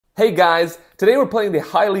Hey guys, today we're playing the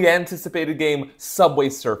highly anticipated game Subway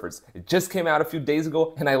Surfers. It just came out a few days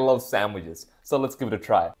ago and I love sandwiches, so let's give it a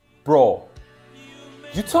try. Bro,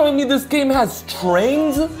 you telling me this game has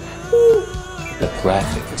trains? Woo. The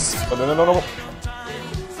graphics. Oh, no.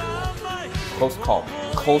 Close call,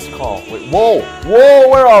 close call. Wait, whoa,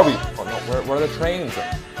 where are we? Oh no, where are the trains?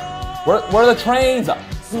 Where are the trains?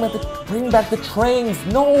 Bring back the trains,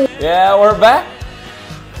 no! Yeah, we're back.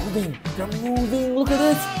 They're moving, look at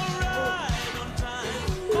this.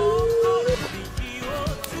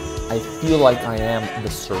 I feel like I am the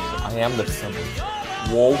surfer. I am the swimmer.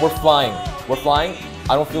 Whoa, we're flying. We're flying.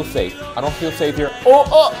 I don't feel safe. I don't feel safe here.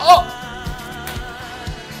 Oh!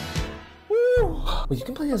 Woo. Wait, you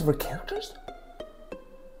can play as characters?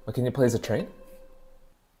 But can you play as a train?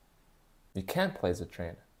 You can't play as a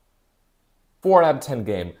train. 4 out of 10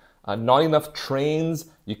 game. Not enough trains.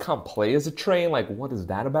 You can't play as a train. Like, what is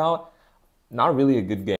that about? Not really a good game.